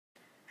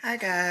Hi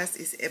guys,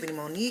 it's Ebony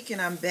Monique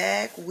and I'm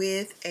back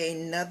with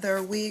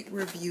another wig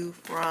review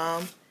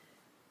from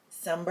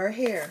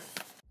Sunberhair.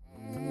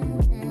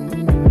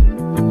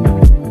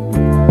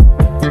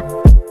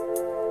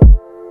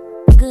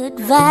 Good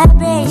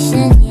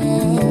vibration,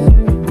 yeah.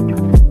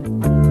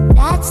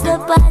 That's the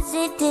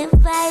positive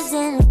vibes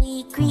and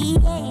we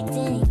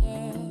creating,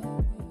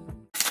 yeah.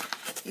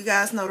 You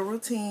guys know the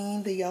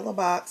routine, the yellow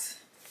box.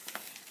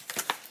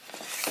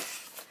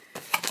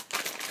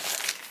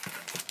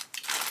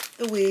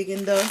 The wig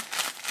in the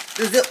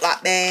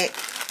Ziploc bag,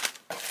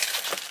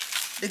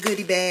 the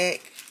goodie bag,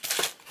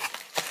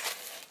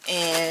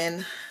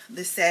 and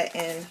the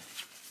satin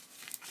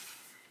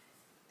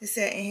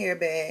hair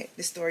bag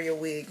to store your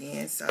wig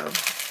in. So,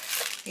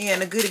 yeah,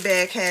 and the goodie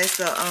bag has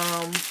the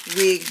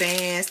wig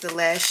bands, the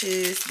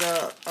lashes,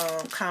 the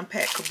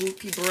compact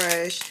kabuki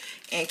brush,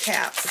 and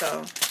cap.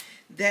 So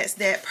that's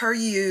that per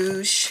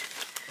usual.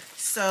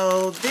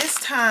 So this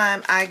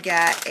time I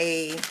got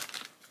a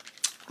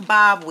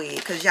bob wig,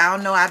 because y'all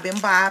know I've been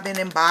bobbing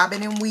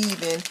and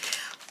weaving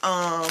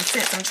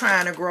since I'm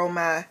trying to grow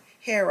my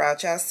hair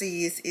out. Y'all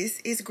see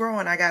it's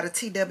growing. I got a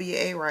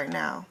TWA right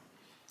now.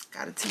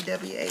 Got a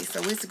TWA,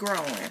 so it's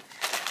growing.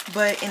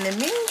 But in the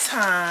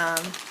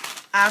meantime,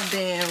 I've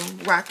been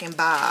rocking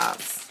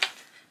bobs.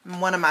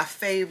 One of my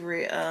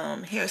favorite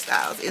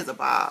hairstyles is a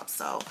bob.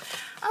 So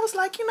I was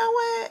like, you know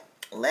what?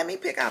 Let me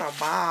pick out a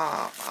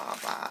bob.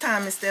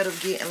 Time, instead of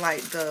getting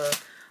like the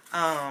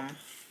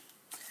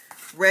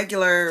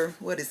regular,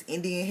 what is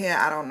Indian hair,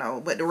 I don't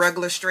know, but the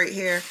regular straight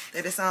hair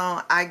that it's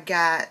on, I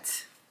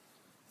got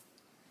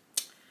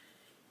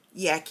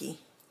Yaky.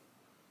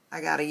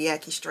 I got a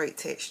Yaky straight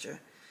texture.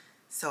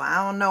 So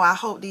I don't know, I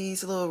hope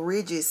these little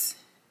ridges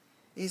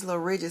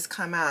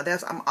come out.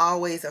 I'm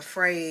always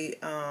afraid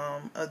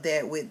of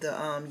that with the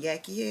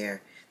Yaky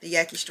hair, the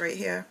Yaky straight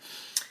hair.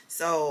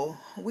 So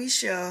we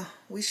shall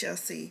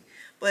see.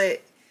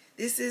 But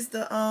this is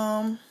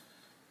the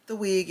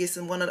wig. Is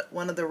one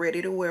of the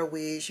ready to wear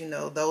wigs. You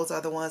know, those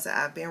are the ones that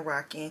I've been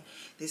rocking.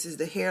 This is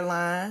the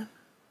hairline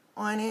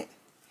on it.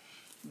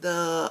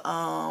 The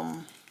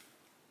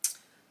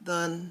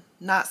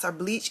knots are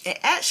bleached, and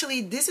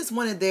actually this is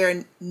one of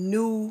their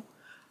new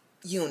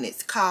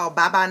units called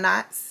Bye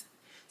Knots.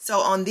 So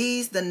on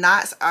these, the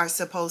knots are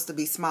supposed to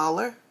be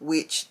smaller,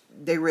 which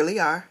they really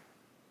are,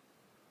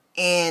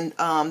 and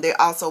they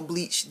also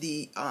bleach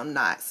the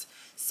knots.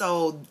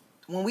 So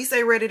when we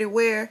say ready to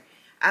wear,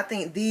 I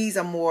think these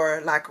are more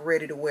like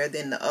ready to wear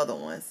than the other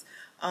ones.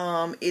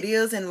 It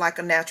is in like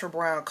a natural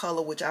brown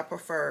color, which I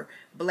prefer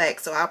black.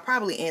 So I'll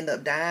probably end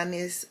up dyeing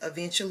this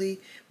eventually,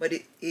 but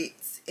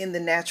it's in the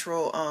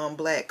natural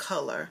black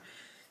color.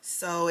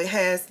 So it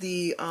has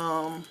the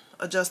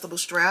adjustable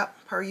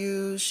strap per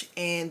usual,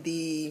 and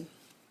the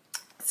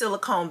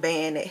silicone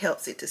band that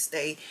helps it to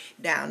stay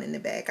down in the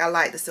back. I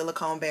like the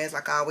silicone bands,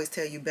 like I always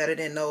tell you, better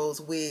than those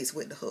wigs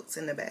with the hooks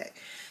in the back.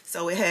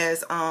 So it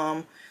has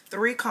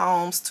 3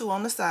 combs, 2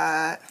 on the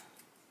side,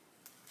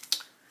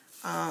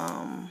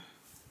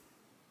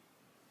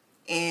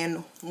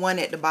 and 1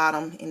 at the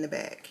bottom in the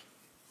back.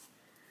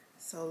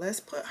 So let's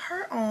put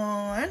her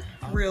on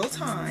real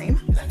time.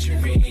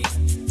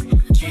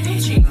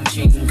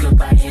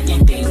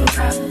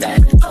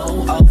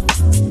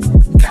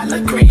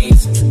 Color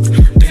greens,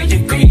 3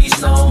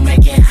 degrees low,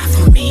 make it hot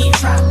for me.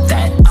 Drop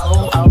that,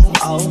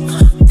 oh,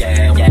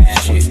 damn, yeah,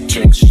 shit,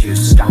 chicks, you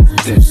stop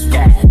this,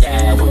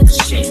 yeah, with the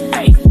shit,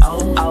 hey,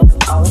 oh,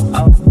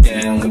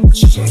 damn, with the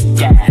shit,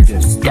 yeah,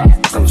 this,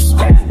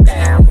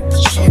 down with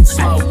the shit,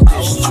 smoke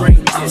this,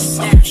 drink this,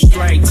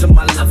 straight to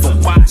my level,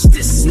 watch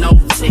this, no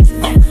tick,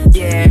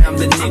 yeah, I'm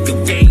the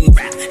nigga, game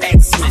rap,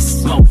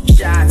 X-Miss, smoke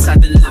shots, I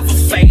deliver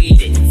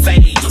faded,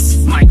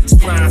 Mike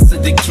sponsor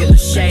the killer,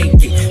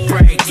 shake it,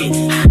 break it,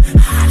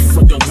 hot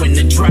for the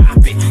winner,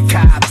 drop it,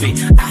 copy,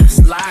 I was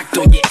locked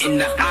on you in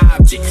the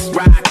object,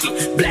 rock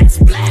it,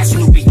 blast,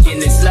 new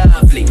beginnings,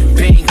 lovely,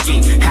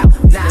 pinky, how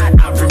not,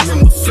 I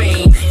remember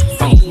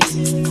fiending,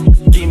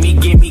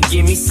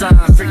 gimme some,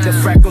 freak the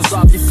freckles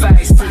off your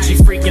face, pretty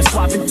freaking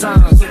swapping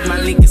tongues, with my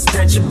link and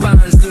stretch your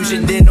buns, lose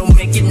your then don't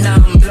make it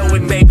numb, blow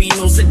it baby,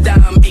 no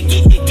Saddam,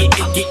 icky,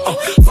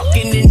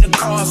 fucking in the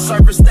car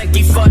service, thank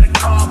you for the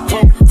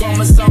carpool,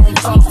 chromosome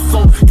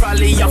thoughtful,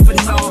 probably off a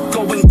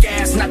narco and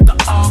gas, not the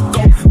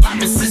arco,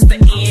 poppin' since the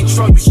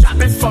intro, you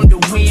shopping from the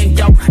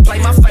window, play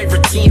my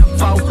favorite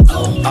tempo,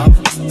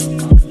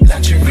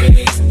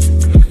 luxury,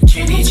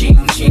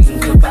 ching,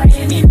 could buy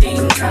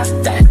anything, got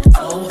that,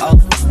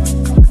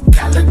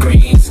 color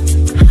greens,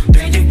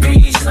 3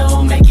 degrees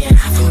low, make it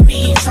hot for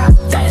me, drop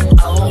that,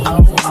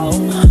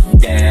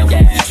 damn,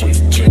 yeah,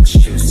 chicks,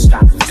 you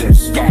stop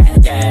this,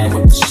 yeah,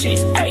 with the shit,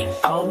 hey,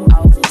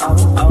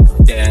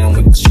 down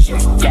with the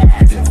shit, yeah,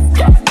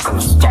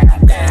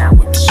 down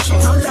with the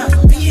shit. Hold up,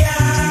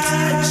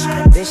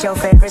 bitch. This your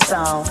favorite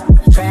song,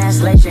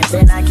 translate Translation,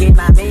 ven aquí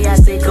mami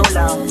así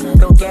culo.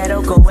 No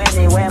quiero go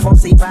anywhere,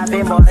 si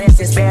papi mores.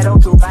 Espero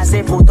tu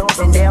pase puto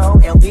pendejo,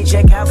 el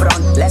pinche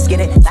cabrón. Let's get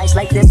it, nice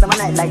like this, I'm a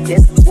night like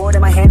this. Sword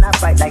in my hand, I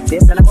fight like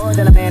this. And I'm more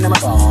than a man, I'm a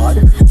god.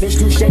 Bitch,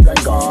 do shake on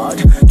guard.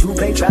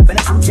 Two-play trap and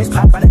I just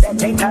pop out of that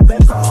tank top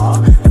and raw.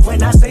 And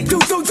when I say do,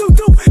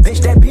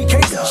 bitch, that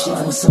PK go. She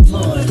wants some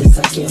more, this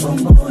I give her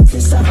more.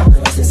 This I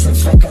hold, this in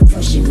fact, I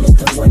know she missed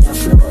the way I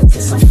floor.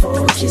 This I'm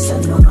focused, I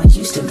know my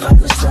Houston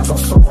partners drop a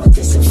four.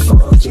 This in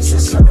focus,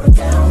 and slow it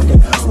down.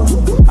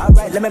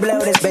 Alright, let me blow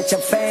this bitch,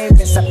 I'm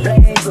famous. I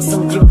play with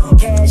some you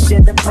cash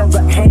in the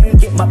program. Hey,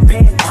 get my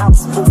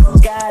penthouse full.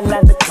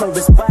 Skyline, the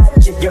closest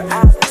watching your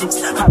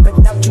optics.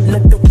 Hopping out, you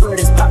look the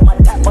weirdest. Pop my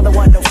top on the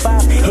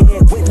 105.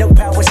 Head with no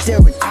power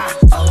steering.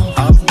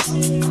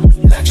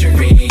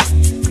 Luxury.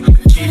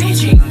 Chitty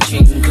ching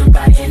ching, could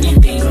buy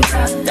anything,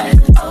 drop that.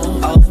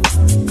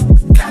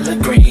 Color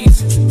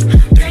greens.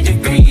 3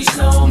 degrees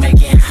low,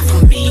 make it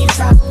hot for me,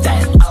 drop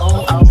that.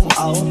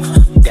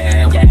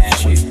 Damn, yeah,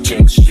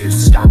 chicks, you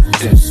stop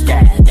this,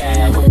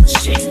 yeah, with the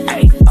shit,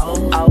 hey,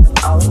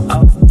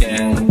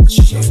 damn,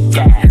 shit,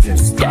 yeah,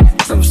 this, down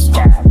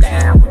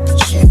with the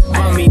shit.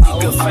 Mommy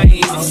nigga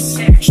famous,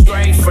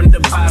 straight from the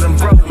bottom,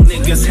 broke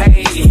niggas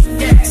hate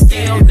it.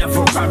 Still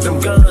never rock them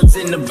guns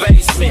in the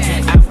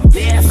basement. Out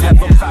there,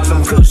 have a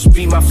problem, Kush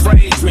be my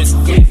fragrance.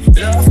 Yeah,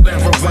 love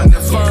barrel run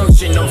the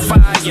function on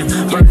fire.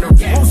 Burn the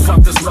roof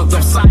off the smoke,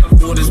 I'm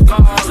cycle is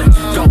ballin'.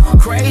 Go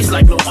crazy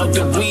like no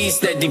other weeds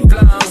that they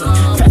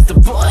blowin'. Pass the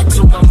boy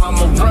to my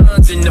mama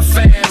runs in the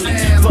family.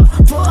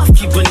 But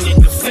keep a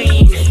nigga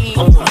fiendin'.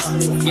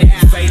 Yeah,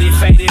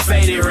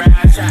 faded, right?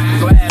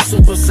 Glass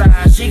super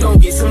size, she gon'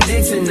 get some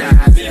dick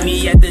tonight. Meet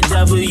me at the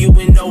W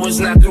and know it's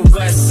not the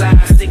west side.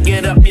 Stick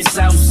it up your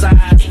south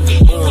side.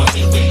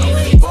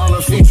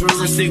 Baller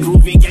futuristic,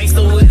 groovy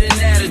gangster with an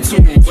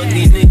attitude. But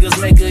these niggas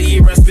make a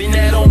year, I spin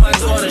that on my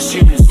daughter's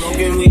shoes.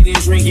 Smoking weed and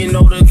drinking,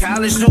 all the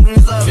college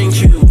students loving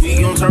Q.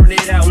 We gon' turn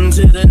it out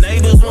until the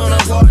neighbors wanna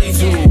party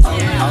too.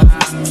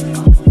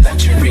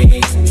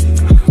 Luxury.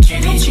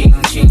 Chitty ching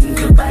ching,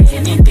 could buy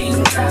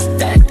anything, drop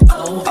that.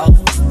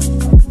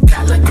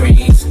 Color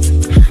greens.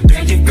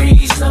 3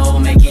 degrees low,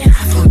 make it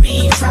hot for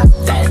me, drop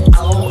that.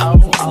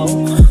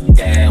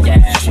 Damn,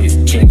 yeah,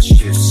 shit,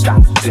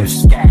 stop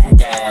this,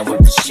 yeah, with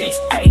the shit,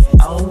 hey,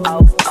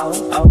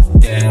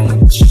 damn,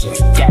 with the shit,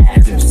 yeah,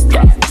 this,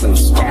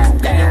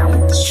 down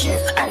with the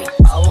shit, hey,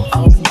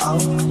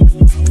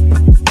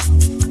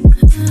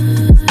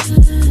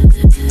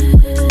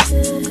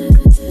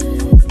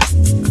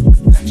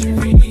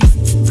 Luxury.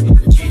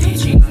 Chitty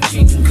ching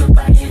ching, could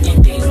buy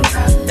anything,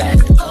 drop that.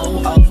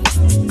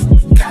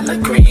 Color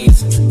greens.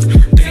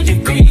 3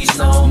 degrees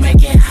low,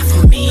 make it hot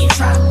for me,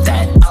 drop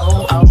that.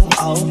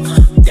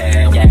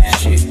 Damn, yeah,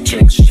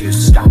 shit,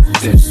 stop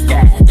this,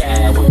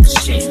 yeah, with the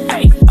shit,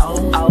 hey,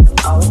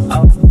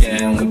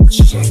 damn with the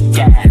shit,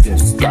 yeah,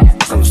 this,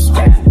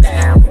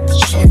 down with the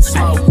shit,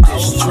 Smoke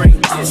this, drink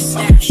this,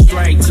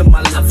 straight to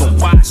my level,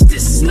 watch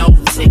this, no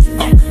tick.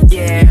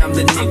 Yeah, I'm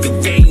the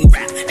nigga, game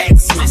rap,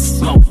 Xmas,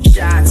 smoke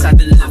shots, I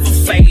deliver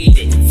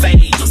faded,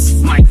 Vegas,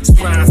 Mike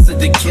sponsor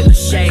the killer,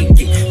 shake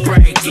it,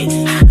 break it,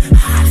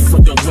 hot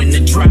for the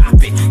winner,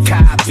 drop it,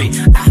 copy,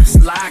 I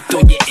locked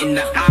on you in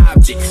the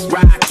object,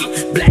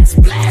 rocket,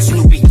 blast,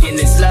 new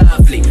beginnings,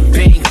 lovely,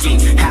 pinky,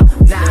 how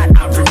not,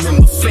 I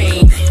remember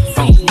fiending.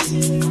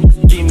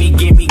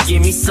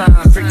 Give me some,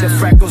 freak the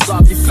freckles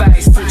off your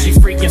face, put you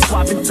freaking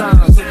swapping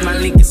tongues, with my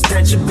link and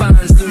stretch your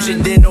buns, lose your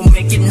dental,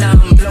 make it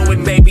numb, blow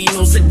it baby,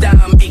 no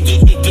Saddam, icky,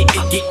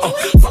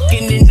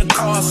 fucking in the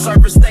car,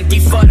 service, thank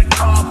you for the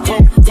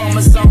carpool,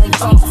 chromosome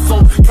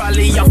thoughtful,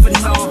 probably off an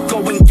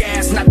narco and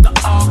gas, not the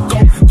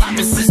arco,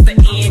 poppin' since the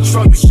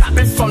intro, you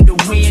shopping from the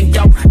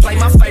window, play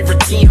my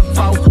favorite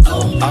tempo,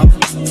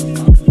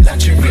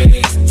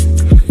 luxury.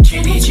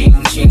 Chitty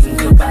ching ching,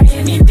 could buy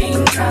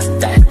anything, drop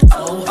that.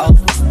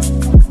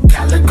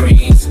 Color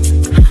greens.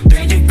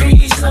 3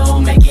 degrees low,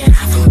 make it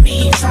hot for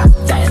me, drop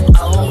that.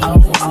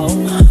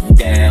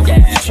 Damn,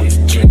 yeah,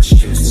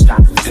 shit,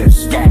 stop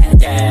this,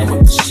 yeah,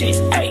 with the shit,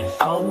 hey,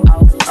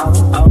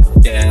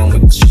 damn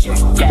with the shit,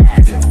 yeah,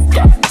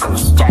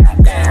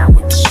 down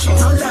with the shit.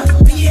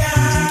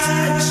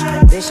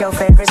 This your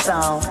favorite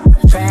song.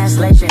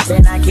 Translation,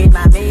 ven aquí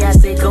mami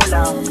así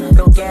culo.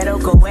 No quiero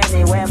go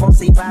anywhere,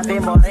 si papi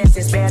mores.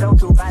 Espero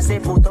tu pase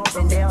puto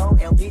pendejo,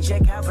 el pinche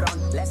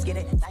cabrón. Let's get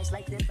it, nice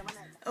like this.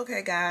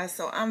 Okay guys,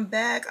 so I'm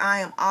back. I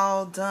am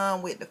all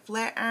done with the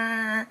flat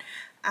iron.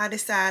 I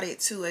decided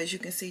to, as you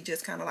can see,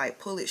 just kind of like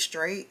pull it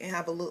straight and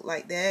have a look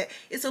like that.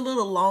 It's a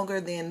little longer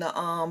than the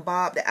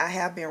bob that I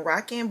have been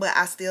rocking, but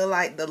I still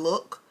like the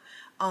look.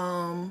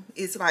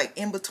 It's like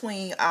in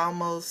between,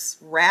 almost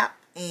wrap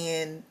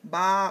and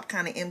bob,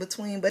 kind of in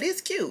between, but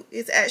it's cute.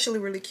 It's actually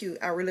really cute.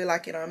 I really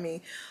like it on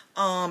me.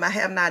 I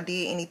have not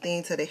did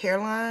anything to the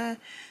hairline,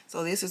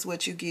 so this is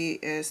what you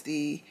get as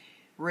the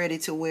ready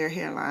to wear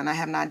hairline. I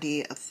have not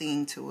did a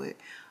thing to it.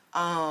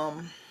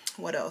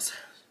 What else?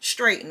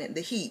 Straighten it,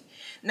 the heat.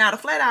 Now the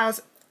flat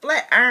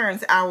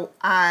irons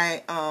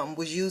I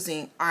was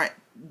using aren't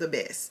the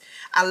best.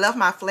 I left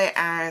my flat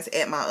irons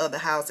at my other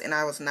house and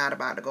I was not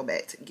about to go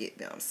back to get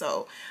them.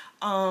 So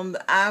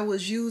I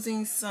was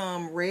using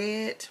some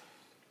red,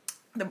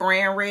 the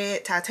brand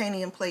red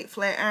titanium plate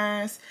flat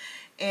irons,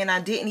 and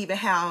I didn't even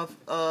have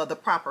the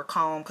proper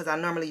comb, because I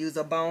normally use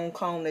a bone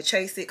comb to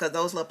chase it, because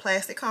those little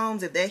plastic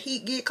combs, if that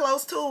heat get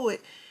close to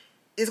it,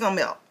 it's gonna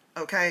melt.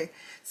 Okay,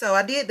 so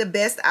I did the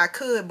best I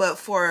could, but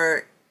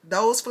for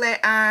those flat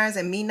irons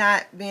and me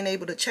not being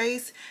able to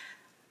chase,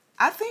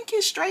 I think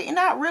it straightened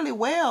out really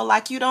well.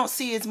 Like, you don't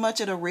see as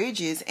much of the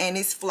ridges, and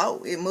it's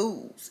flow. It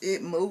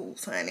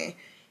moves, honey.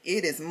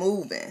 It is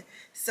moving.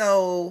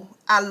 So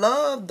I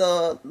love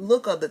the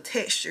look of the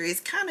texture.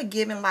 It's kind of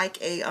giving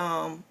like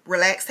a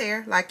relaxed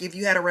hair, like if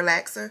you had a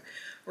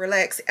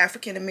relaxed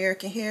African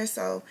American hair.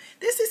 So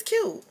this is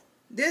cute.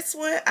 This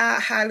one I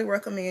highly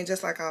recommend,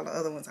 just like all the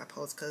other ones I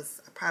post, because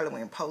I probably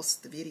wouldn't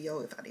post the video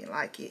if I didn't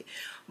like it.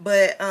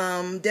 But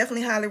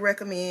definitely highly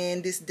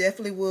recommend. This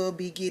definitely will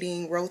be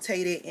getting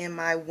rotated in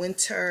my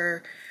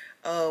winter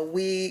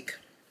wig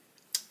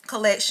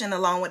collection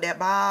along with that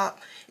bob.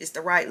 It's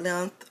the right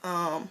length.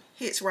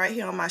 Hits right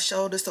here on my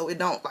shoulder so it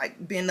don't like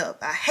bend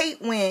up. I hate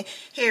when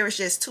hair is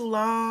just too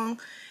long.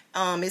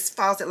 It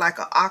falls at like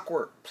an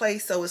awkward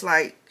place, so it's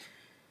like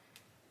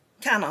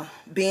kind of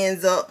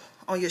bends up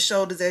on your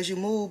shoulders as you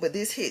move, but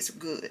this hits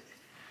good.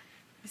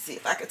 Let's see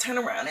if I can turn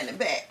around in the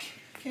back.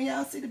 Can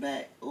y'all see the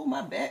back? Oh,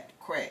 my back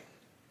cracked.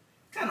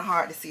 Kind of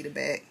hard to see the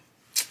back.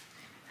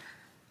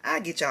 I'll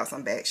get y'all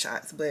some back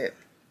shots, but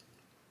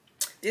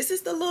this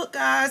is the look,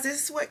 guys.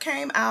 This is what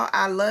came out.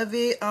 I love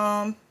it.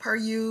 Per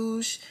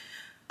usual.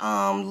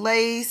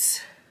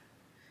 Lace,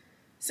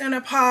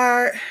 center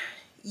part,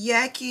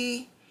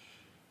 Yaky,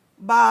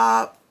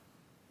 bob.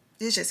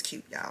 It's just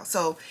cute, y'all.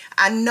 So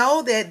I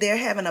know that they're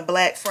having a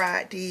Black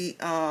Friday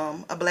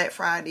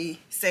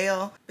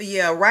sale. But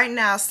yeah, right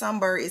now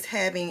Sunberhair is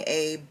having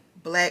a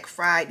Black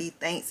Friday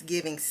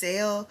Thanksgiving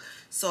sale.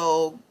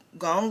 So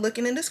go on, look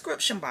in the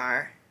description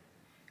bar,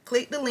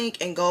 click the link,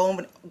 and go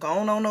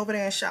on over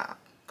there and shop.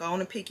 Go on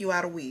and pick you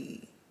out a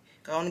wig.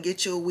 Go on and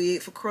get you a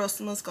wig for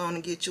Christmas. Go on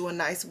and get you a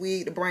nice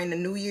wig to bring the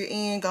new year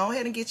in. Go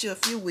ahead and get you a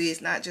few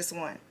wigs, not just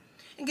one.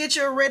 And get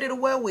you a ready to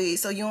wear wig,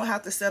 so you don't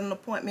have to set an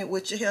appointment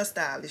with your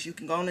hairstylist. You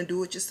can go on and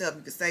do it yourself.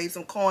 You can save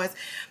some coins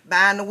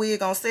buying the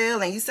wig on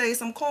sale, and you save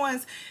some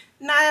coins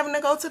not having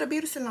to go to the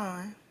beauty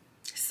salon.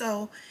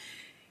 So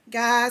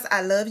guys,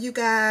 I love you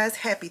guys.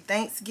 Happy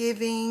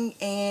Thanksgiving,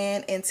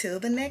 and until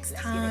the next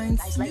time,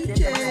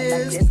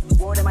 smooches.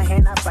 Sword in my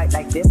hand, I fight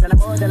like this, and I'm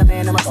more than a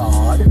man, I'm a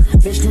god.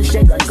 Bitch, do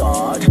shake on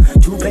guard.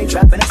 Two-play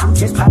trap, and I'm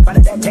just pop out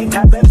of that tank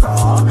top and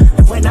bra.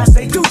 And when I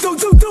say do,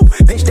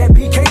 bitch, that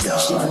BK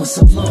does. She wants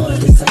some more,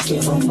 this I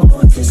give her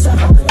more. This I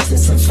hope that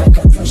this in fact,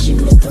 I know she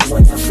missed the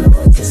way I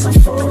flow. This I'm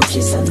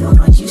focused, I know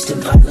I used to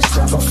buy this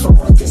drop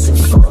before. This in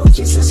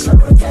focus, and slow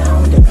it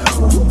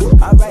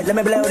down. Alright, let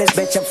me blow this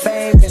bitch, I'm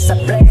famous, I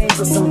play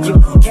with some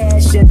you.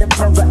 Cash in the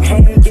program,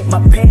 hand, get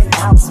my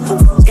penthouse.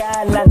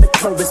 Skyline, the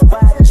closest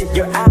watching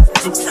your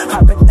optics.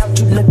 Hopping out,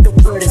 you look the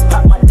weirdest.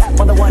 Pop my top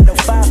on the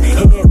 105,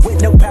 head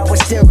with no power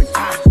steering.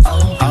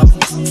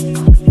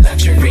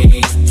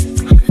 Luxury,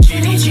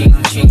 chitty ching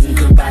ching,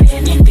 could buy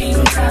anything,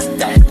 drop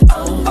that.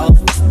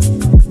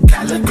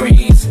 Color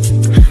greens,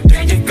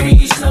 3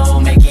 degrees low,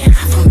 make it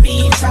hot for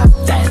me, drop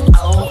that.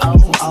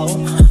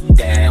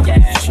 Damn,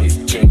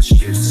 shit, chicks,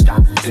 you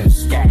stop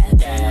this, yeah.